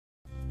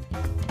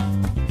Welcome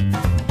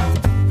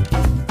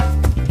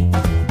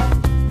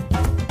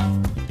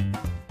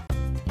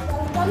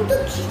to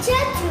Kicha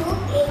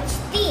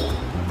HD.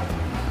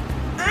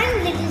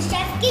 I'm Little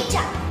Chef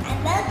Kicha and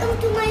welcome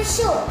to my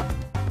show.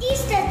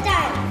 Easter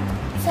time.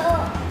 So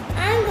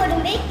I'm going to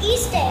make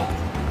Easter eggs.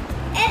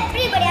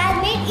 Everybody has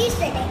made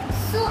Easter eggs.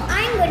 So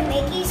I'm going to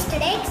make Easter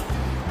eggs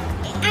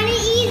in an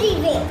easy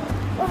way.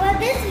 For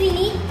this we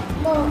need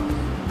more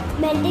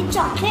melted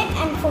chocolate,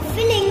 and for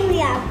filling we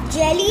have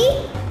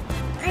jelly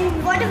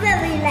and whatever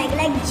we like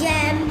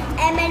jam,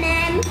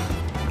 M&M,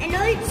 and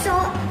also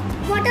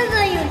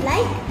whatever you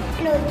like.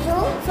 And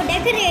also for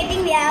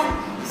decorating we have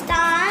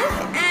stars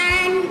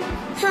and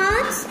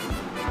hearts.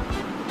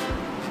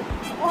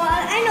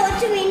 And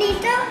also we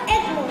need the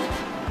egg mold.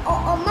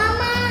 Oh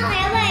mama, I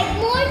have an egg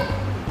mold.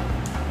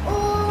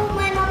 Oh,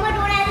 my mama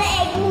don't have an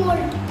egg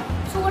mold.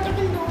 So what I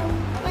can do?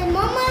 My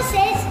mama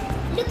says,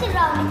 look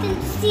around, you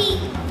can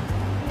see.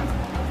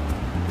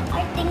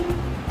 I think.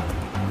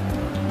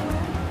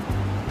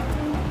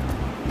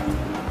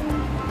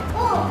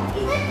 Oh,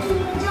 is that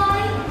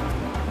Joy?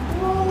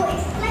 No,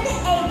 it's like an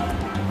egg.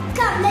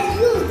 Come, let's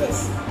use this.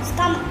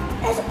 Come,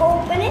 let's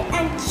open it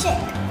and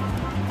check.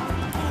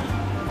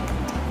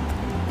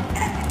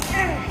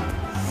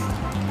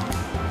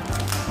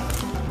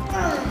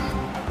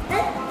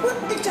 Let's put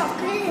the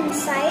chocolate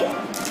inside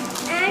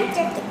and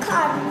check the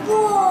card.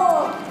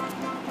 Whoa!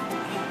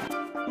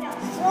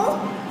 So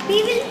we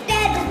will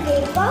tear the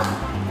paper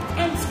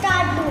and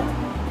start doing.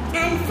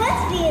 And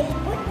first we will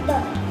put the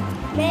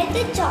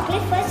melted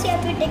chocolate. First you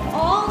have to take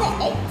all the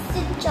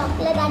extra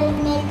chocolate that is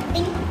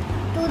melting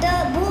to the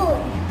bowl.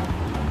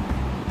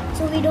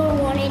 So we don't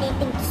want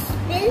anything to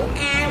spill,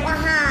 and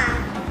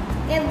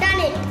we have done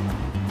it.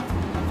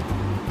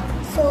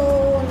 So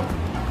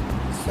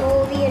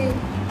we'll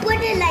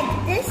put it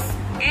like this,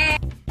 and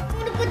I'm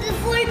going to put the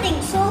full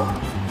thing. So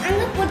I'm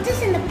going to put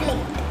this in the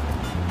plate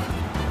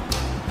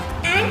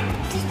and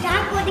to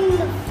start putting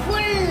the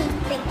full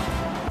thing.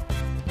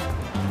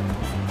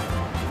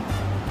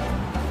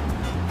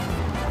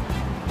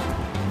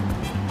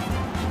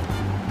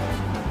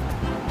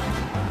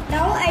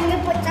 Now I'm going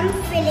to put some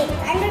filling.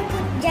 I'm going to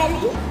put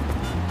jelly.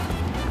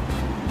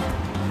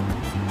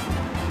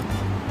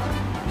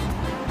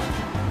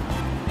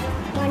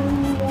 One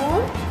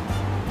more.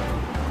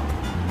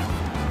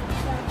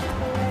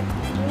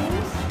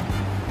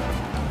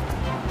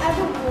 I have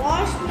to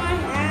wash my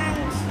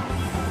hands.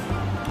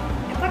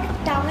 I got a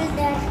towel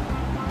there.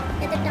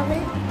 Get the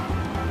towel.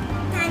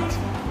 Thanks.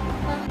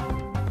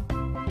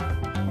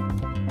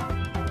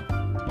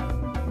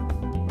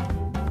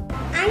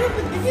 I'm going to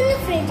put this in the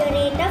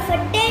refrigerator for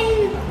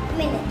 10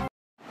 minutes.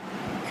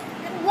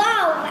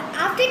 Wow!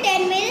 After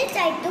 10 minutes,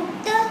 I took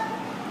the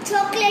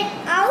chocolate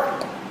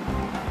out.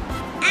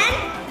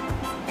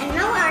 And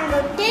now I'm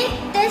going to take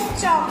this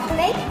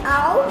chocolate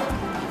out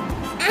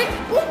and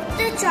put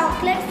the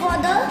chocolate for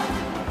the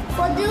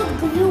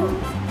glue.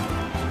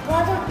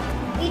 Because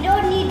we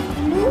don't need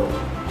glue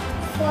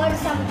for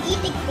some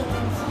eating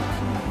things.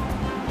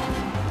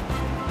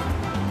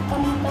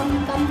 Come.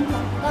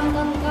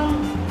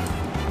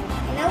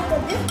 And now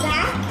put this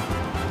back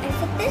and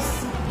put this.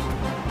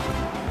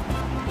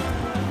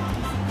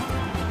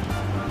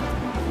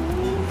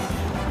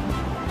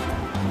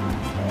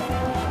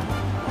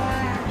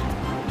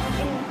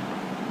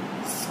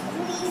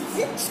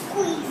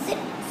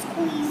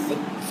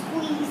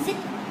 Squeeze it,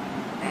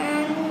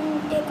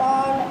 and take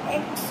all the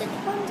exit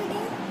ones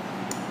again.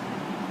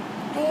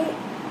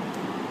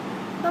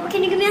 Papa,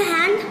 can you give me a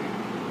hand?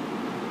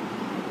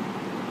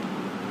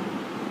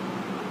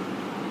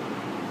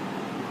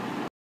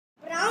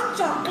 Brown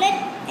chocolate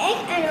egg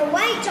and a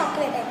white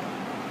chocolate egg.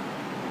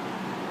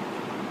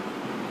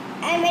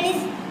 And when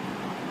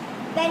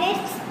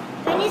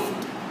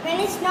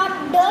it's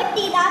not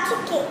dirty, that's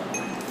okay.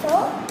 So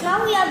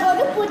now we are going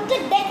to put the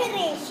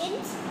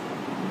decorations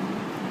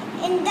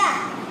in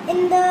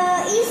the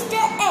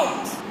Easter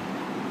eggs.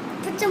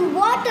 Put some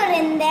water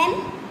in them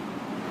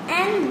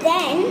and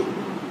then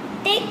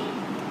take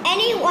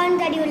any one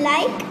that you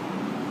like,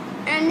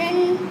 and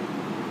then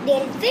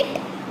they'll fit.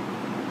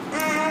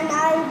 And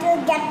I'll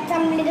just get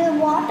some little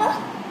water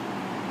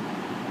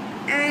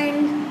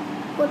and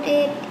put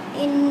it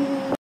in.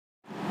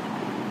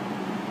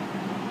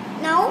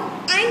 Now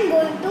I'm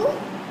going to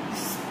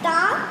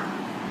start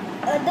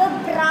the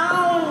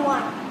brown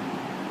one.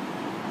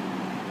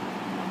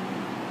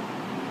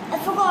 I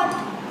forgot. I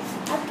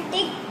have to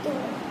take the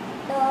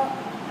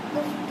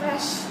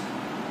brush.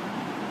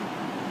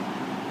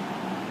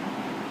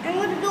 I'm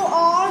going to do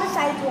all the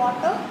side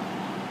water.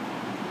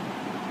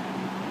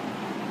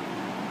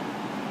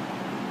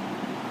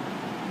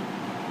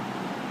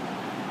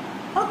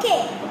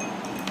 Okay.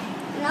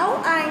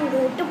 Now I'm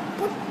going to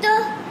put the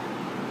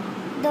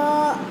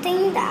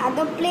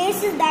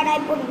places that I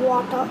put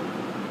water.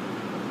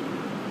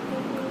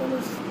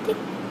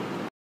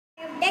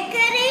 I have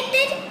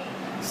decorated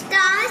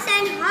stars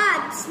and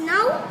hearts.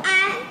 Now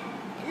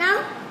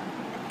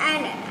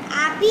and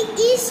happy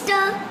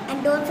Easter,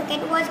 and don't forget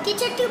to watch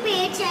Kicha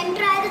page and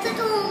try this at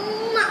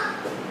home.